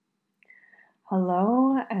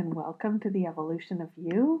Hello and welcome to the Evolution of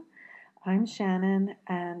You. I'm Shannon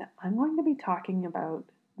and I'm going to be talking about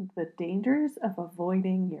the dangers of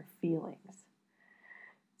avoiding your feelings.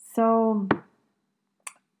 So,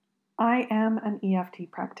 I am an EFT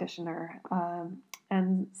practitioner,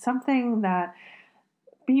 and something that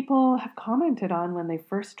people have commented on when they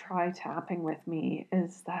first try tapping with me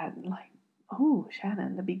is that, oh,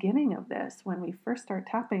 Shannon, the beginning of this, when we first start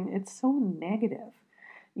tapping, it's so negative.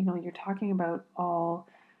 You're talking about all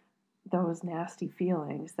those nasty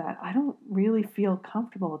feelings that I don't really feel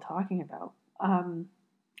comfortable talking about.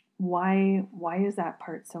 Why is that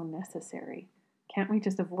part so necessary? Can't we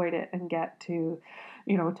just avoid it and get to,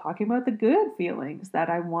 talking about the good feelings that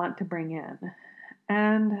I want to bring in?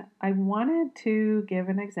 And I wanted to give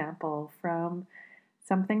an example from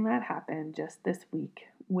something that happened just this week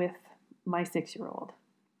with my 6-year-old.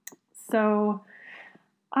 So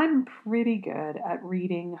I'm pretty good at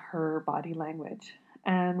reading her body language.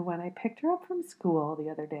 And when I picked her up from school the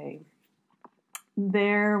other day,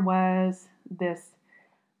 there was this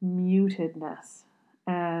mutedness.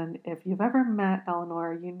 And if you've ever met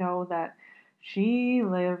Eleanor, you know that she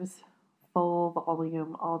lives full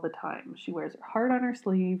volume all the time. She wears her heart on her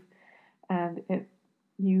sleeve, and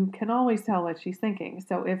you can always tell what she's thinking.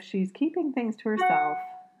 So if she's keeping things to herself,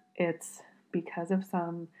 it's because of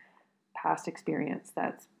some past experience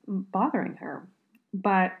that's bothering her.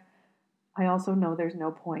 But I also know there's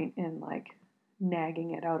no point in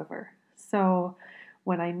nagging it out of her. So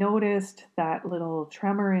when I noticed that little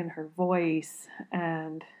tremor in her voice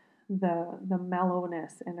and the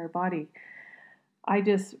mellowness in her body, I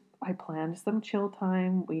planned some chill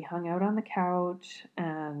time. We hung out on the couch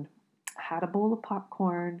and had a bowl of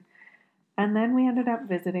popcorn. And then we ended up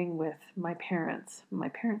visiting with my parents. My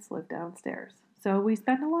parents live downstairs. So we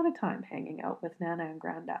spent a lot of time hanging out with Nana and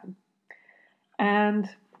Granddad. And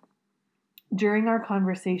during our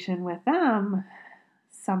conversation with them,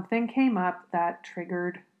 something came up that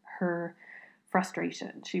triggered her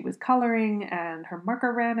frustration. She was coloring and her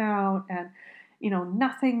marker ran out and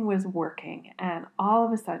nothing was working. And all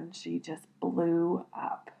of a sudden she just blew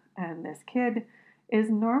up. And this kid is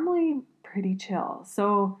normally pretty chill.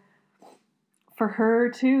 So for her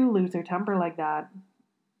to lose her temper like that,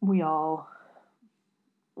 we all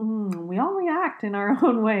react in our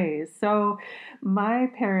own ways. So my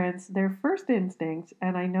parents, their first instinct,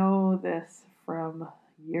 and I know this from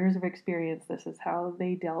years of experience, this is how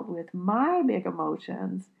they dealt with my big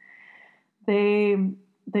emotions. They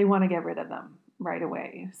want to get rid of them right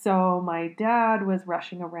away. So my dad was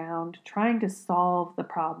rushing around trying to solve the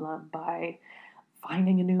problem by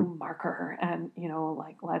finding a new marker and,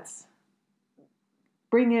 let's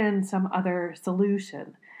bring in some other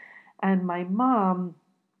solution. And my mom,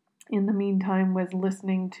 in the meantime, was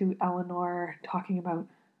listening to Eleanor talking about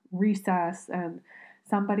recess, and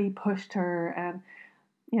somebody pushed her, and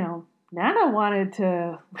Nana wanted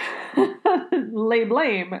to lay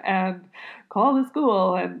blame and call the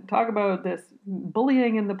school and talk about this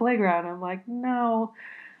bullying in the playground. I'm like, no,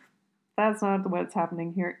 that's not what's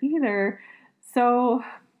happening here either. So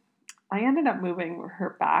I ended up moving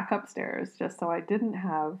her back upstairs just so I didn't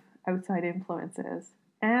have outside influences.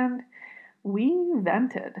 And we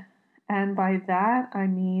vented. And by that, I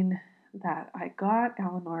mean that I got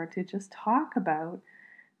Eleanor to just talk about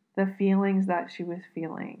the feelings that she was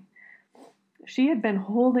feeling. She had been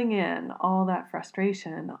holding in all that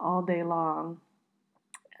frustration all day long,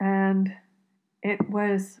 and it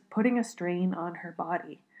was putting a strain on her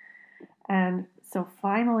body. And so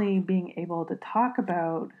finally being able to talk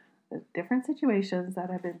about the different situations that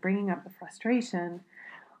have been bringing up the frustration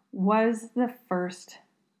was the first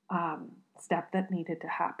step that needed to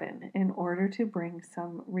happen in order to bring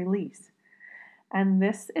some release. And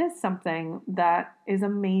this is something that is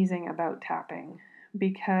amazing about tapping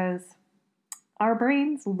because our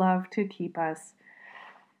brains love to keep us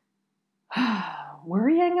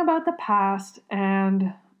worrying about the past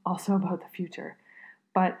and also about the future.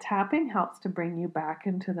 But tapping helps to bring you back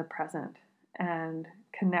into the present and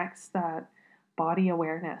connects that body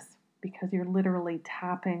awareness because you're literally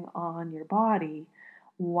tapping on your body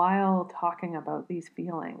while talking about these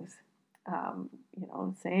feelings.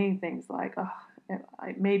 Saying things like, oh,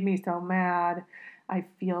 it made me so mad. I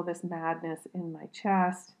feel this madness in my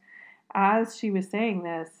chest. As she was saying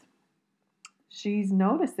this, she's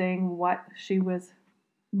noticing what she was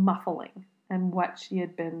muffling and what she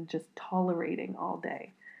had been just tolerating all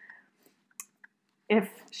day. If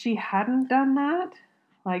she hadn't done that,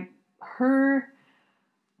 her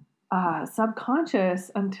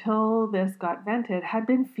subconscious, until this got vented, had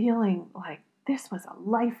been feeling like this was a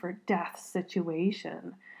life or death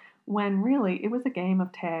situation when really it was a game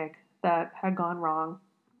of tag. that had gone wrong.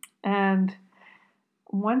 And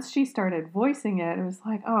once she started voicing it, it was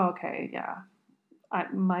like, oh, okay, yeah.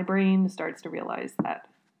 My brain starts to realize that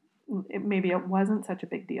maybe it wasn't such a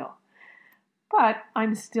big deal. But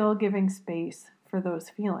I'm still giving space for those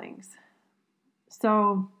feelings.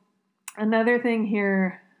 So, another thing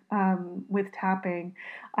here with tapping,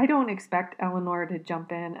 I don't expect Eleanor to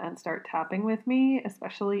jump in and start tapping with me,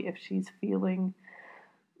 especially if she's feeling,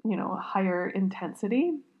 a higher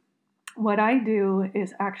intensity. What I do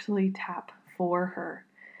is actually tap for her.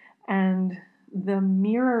 And the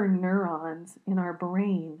mirror neurons in our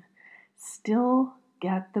brain still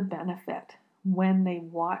get the benefit when they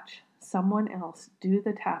watch someone else do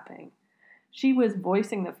the tapping. She was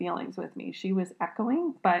voicing the feelings with me. She was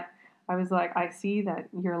echoing, but I was like, I see that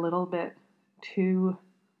you're a little bit too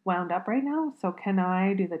wound up right now, so can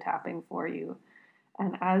I do the tapping for you?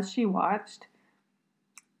 And as she watched,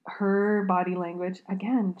 her body language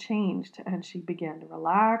again changed and she began to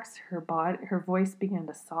relax. Her voice began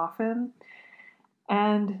to soften,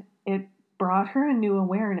 and it brought her a new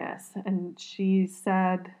awareness. And she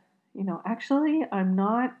said, actually, I'm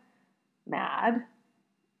not mad,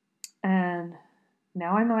 and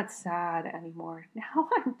now I'm not sad anymore. Now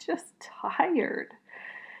I'm just tired.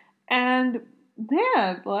 And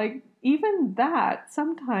man, like, even that,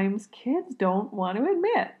 sometimes kids don't want to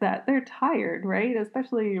admit that they're tired, right?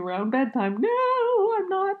 Especially around bedtime. No, I'm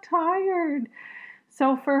not tired.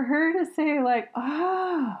 So for her to say, like,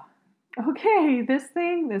 okay, this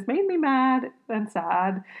made me mad and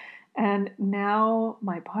sad. And now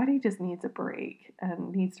my body just needs a break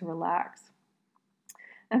and needs to relax.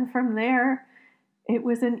 And from there, it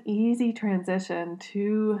was an easy transition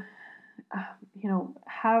to,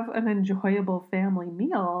 have an enjoyable family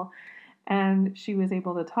meal. And she was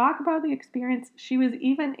able to talk about the experience. She was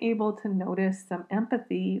even able to notice some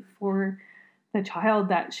empathy for the child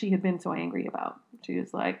that she had been so angry about. She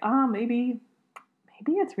was like, maybe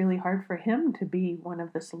it's really hard for him to be one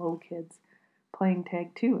of the slow kids playing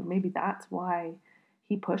tag too. And maybe that's why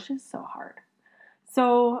he pushes so hard.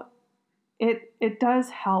 So it does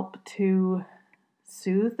help to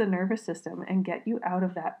soothe the nervous system and get you out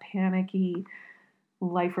of that panicky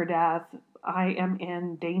life or death, I am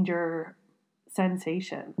in danger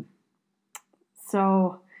sensation.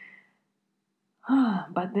 So,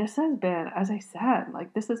 but this has been, as I said,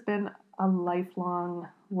 like this has been a lifelong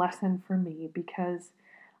lesson for me because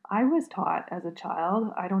I was taught as a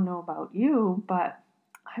child, I don't know about you, but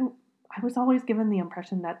I was always given the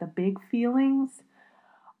impression that the big feelings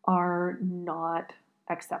are not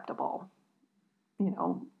acceptable.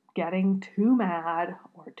 Getting too mad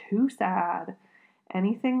or too sad,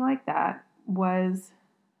 anything like that was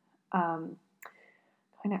kind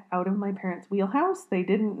of out of my parents' wheelhouse. They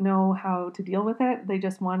didn't know how to deal with it. They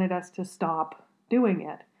just wanted us to stop doing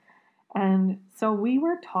it. And so we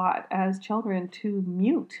were taught as children to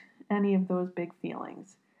mute any of those big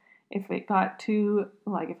feelings. If I got too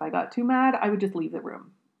mad, I would just leave the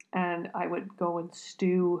room and I would go and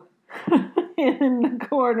stew in the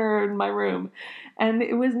corner in my room. And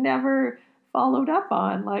it was never followed up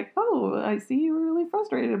on like, oh, I see you were really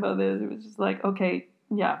frustrated about this. It was just like, okay,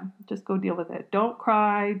 yeah, just go deal with it. Don't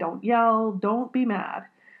cry, don't yell, don't be mad,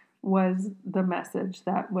 was the message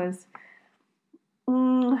that was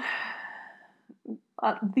the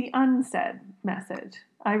unsaid message.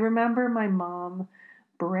 I remember my mom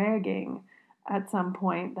bragging at some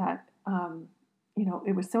point that,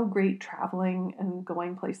 it was so great traveling and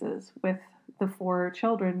going places with the 4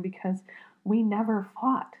 children because we never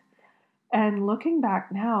fought. And looking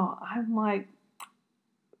back now, I'm like,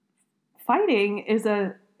 fighting it's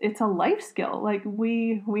a life skill. Like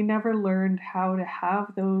we never learned how to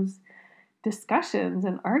have those discussions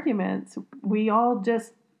and arguments. We all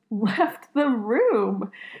just left the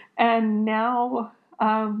room. And now,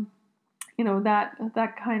 that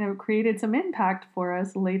kind of created some impact for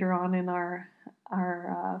us later on in our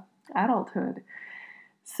adulthood.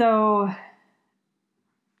 So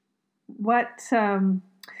what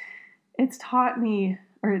it's taught me,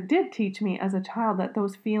 or it did teach me as a child, that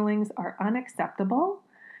those feelings are unacceptable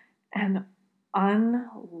and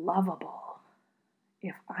unlovable.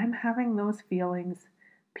 If I'm having those feelings,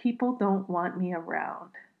 people don't want me around.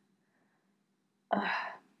 Ugh.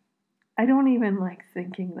 I don't even like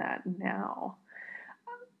thinking that now.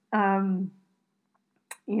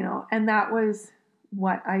 And that was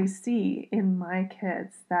what I see in my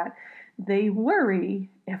kids, that they worry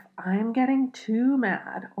if I'm getting too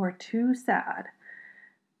mad or too sad,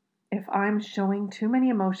 if I'm showing too many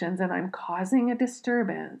emotions and I'm causing a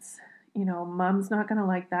disturbance, mom's not going to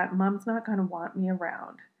like that. Mom's not going to want me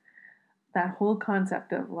around. That whole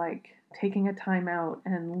concept of like taking a time out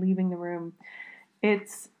and leaving the room,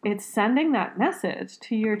 it's sending that message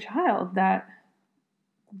to your child that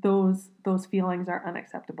those feelings are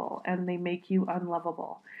unacceptable and they make you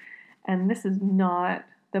unlovable. And this is not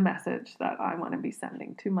the message that I want to be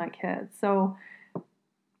sending to my kids. So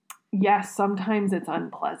yes, sometimes it's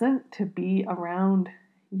unpleasant to be around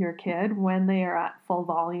your kid when they are at full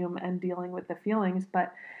volume and dealing with the feelings,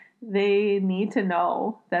 but they need to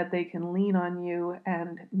know that they can lean on you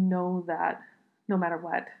and know that no matter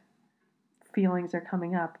what feelings are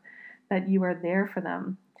coming up, that you are there for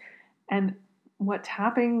them. And what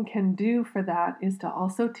tapping can do for that is to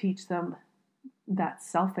also teach them that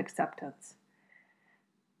self-acceptance.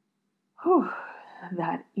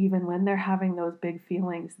 That even when they're having those big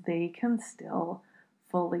feelings, they can still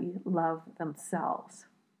fully love themselves.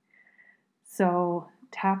 So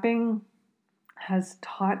tapping has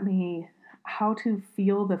taught me how to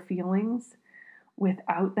feel the feelings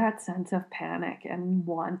without that sense of panic and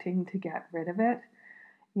wanting to get rid of it.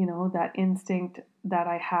 You know, that instinct that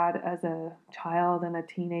I had as a child and a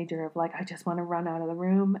teenager of like, I just want to run out of the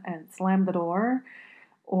room and slam the door.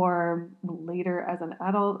 Or later as an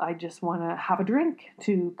adult, I just want to have a drink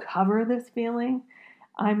to cover this feeling.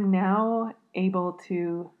 I'm now able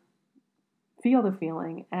to feel the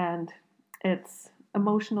feeling, and it's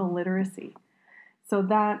emotional literacy. So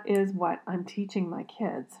that is what I'm teaching my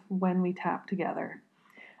kids when we tap together.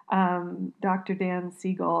 Dr. Dan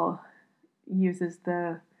Siegel uses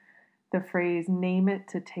the phrase "name it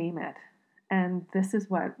to tame it," and this is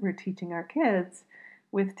what we're teaching our kids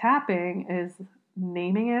with tapping: is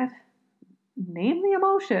naming it. Name the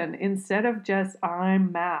emotion instead of just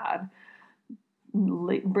 "I'm mad."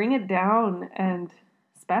 Bring it down and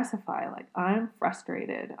specify, like, I'm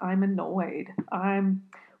frustrated, I'm annoyed,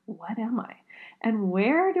 what am I? And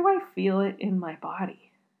where do I feel it in my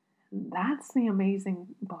body? That's the amazing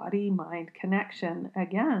body-mind connection,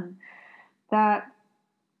 again, that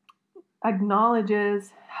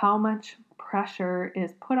acknowledges how much pressure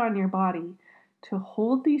is put on your body to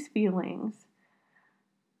hold these feelings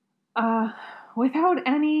without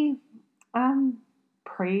any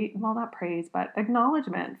not praise, but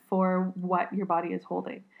acknowledgement for what your body is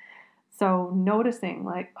holding. So noticing,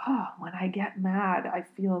 like, when I get mad, I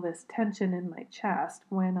feel this tension in my chest.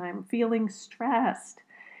 When I'm feeling stressed,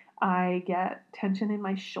 I get tension in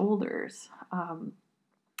my shoulders.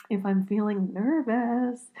 If I'm feeling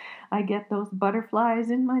nervous, I get those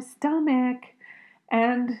butterflies in my stomach.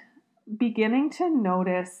 And beginning to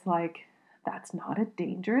notice, like, that's not a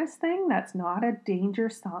dangerous thing. That's not a danger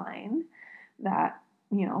sign. That,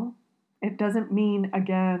 it doesn't mean,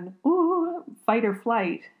 again, fight or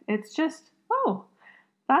flight. It's just,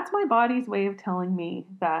 that's my body's way of telling me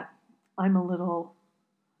that I'm a little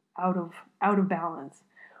out of balance.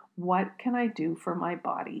 What can I do for my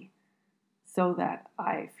body so that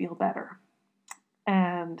I feel better?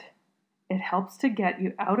 And it helps to get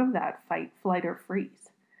you out of that fight, flight, or freeze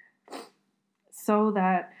so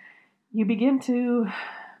that you begin to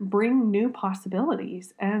bring new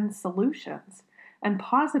possibilities and solutions and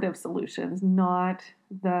positive solutions, not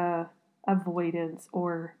the avoidance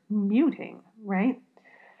or muting, right?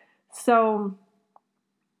 So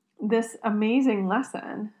this amazing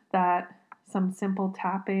lesson that some simple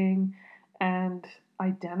tapping and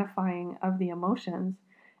identifying of the emotions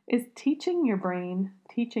is teaching your brain,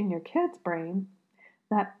 teaching your kid's brain,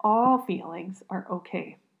 that all feelings are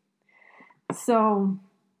okay. So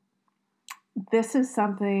this is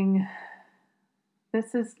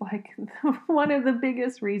like one of the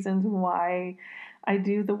biggest reasons why I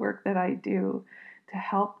do the work that I do, to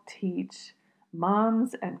help teach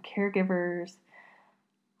moms and caregivers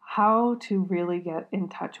how to really get in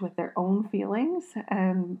touch with their own feelings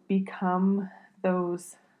and become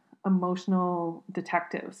those emotional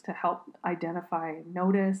detectives to help identify,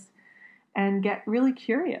 notice, and get really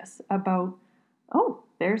curious about,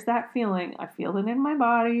 there's that feeling. I feel it in my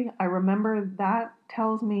body. I remember that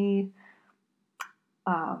tells me,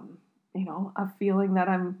 a feeling that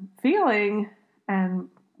I'm feeling, and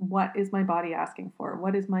what is my body asking for?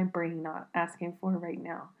 What is my brain not asking for right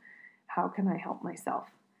now? How can I help myself?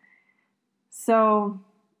 So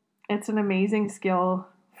it's an amazing skill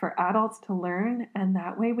for adults to learn, and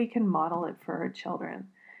that way we can model it for our children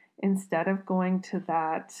instead of going to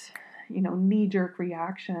that, knee-jerk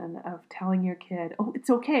reaction of telling your kid, it's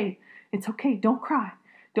okay, don't cry,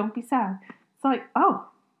 don't be sad. It's like,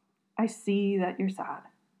 I see that you're sad.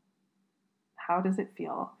 How does it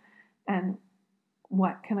feel? And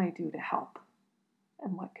what can I do to help?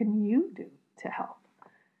 And what can you do to help?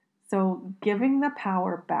 So giving the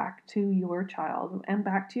power back to your child and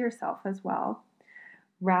back to yourself as well,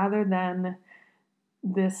 rather than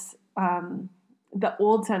this the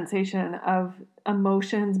old sensation of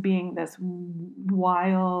emotions being this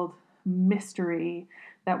wild mystery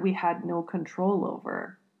that we had no control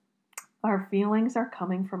over. Our feelings are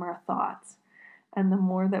coming from our thoughts. And the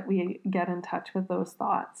more that we get in touch with those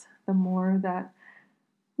thoughts, the more that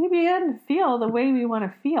we begin to feel the way we want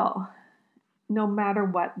to feel, no matter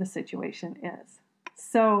what the situation is.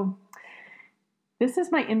 So, this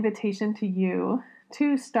is my invitation to you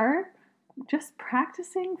to start just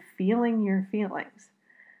practicing feeling your feelings.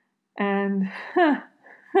 And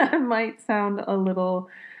that might sound a little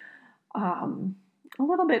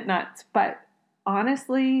bit nuts, but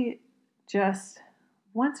honestly, just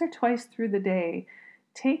once or twice through the day,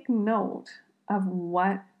 take note of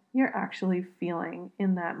what you're actually feeling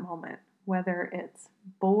in that moment, whether it's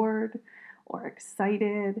bored or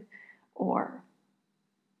excited or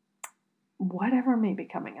whatever may be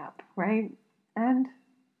coming up, right? And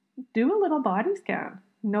do a little body scan.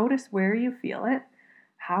 Notice where you feel it,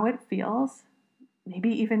 how it feels, maybe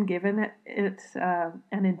even given it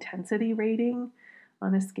an intensity rating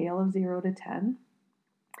on a scale of 0 to 10.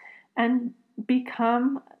 And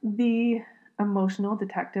become the emotional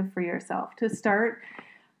detective for yourself, to start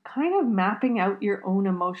kind of mapping out your own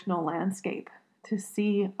emotional landscape to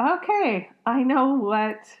see, okay, I know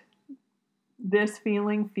what this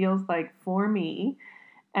feeling feels like for me,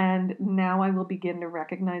 and now I will begin to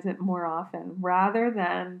recognize it more often rather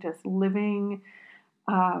than just living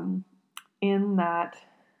in that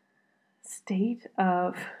state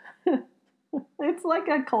of it's like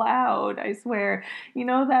a cloud, I swear. You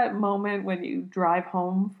know that moment when you drive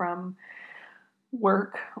home from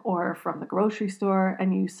work or from the grocery store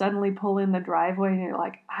and you suddenly pull in the driveway and you're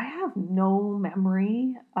like, I have no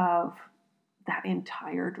memory of that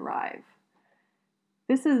entire drive.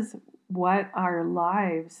 This is what our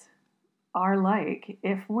lives are like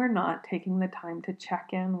if we're not taking the time to check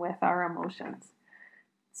in with our emotions.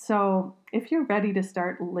 So, if you're ready to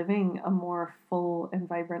start living a more full and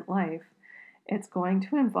vibrant life, it's going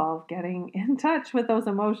to involve getting in touch with those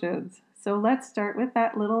emotions. So let's start with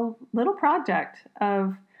that little project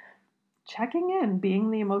of checking in,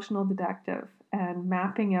 being the emotional detective, and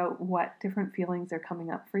mapping out what different feelings are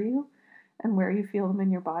coming up for you and where you feel them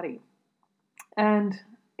in your body. And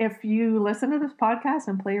if you listen to this podcast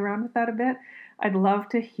and play around with that a bit, I'd love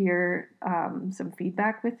to hear some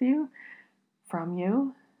feedback from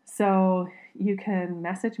you. So you can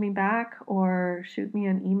message me back or shoot me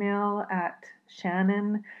an email at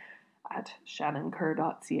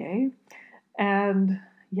shannon@shannonkerr.ca. And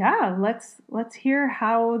yeah, let's hear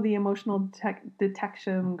how the emotional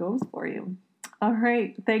detection goes for you. All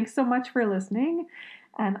right, thanks so much for listening,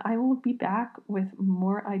 and I will be back with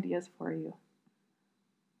more ideas for you.